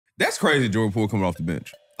That's crazy, Jordan Poole coming off the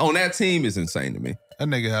bench. On that team is insane to me. That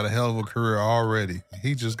nigga had a hell of a career already.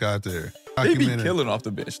 He just got there. He be killing off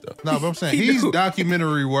the bench, though. No, but I'm saying he's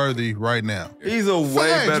documentary worthy right now. He's a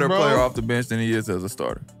way better player off the bench than he is as a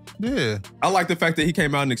starter. Yeah. I like the fact that he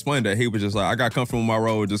came out and explained that. He was just like, I got comfortable with my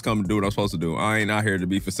role, just come to do what I'm supposed to do. I ain't out here to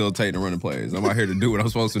be facilitating and running plays. I'm out here to do what I'm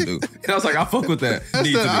supposed to do. And I was like, I fuck with that.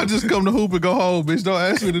 I just come to hoop and go home, bitch. Don't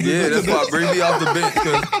ask me to do that. Yeah, that's why bring me off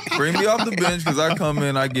the bench because I come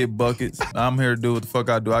in, I get buckets. I'm here to do what the fuck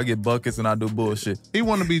I do. I get buckets and I do bullshit. He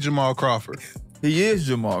want to be Jamal Crawford. He is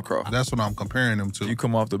Jamal Crawford. That's what I'm comparing him to. You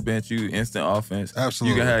come off the bench, you instant offense.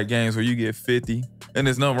 Absolutely. You can have games where you get 50. And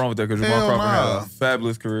there's nothing wrong with that because Jamal Crawford had a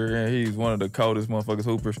fabulous career and he's one of the coldest motherfuckers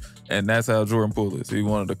hoopers. And that's how Jordan Poole is. He's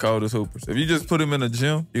one of the coldest hoopers. If you just put him in the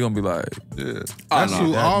gym, you're going to be like, yeah.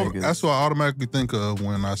 That's what I automatically think of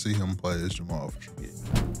when I see him play as Jamal. For sure.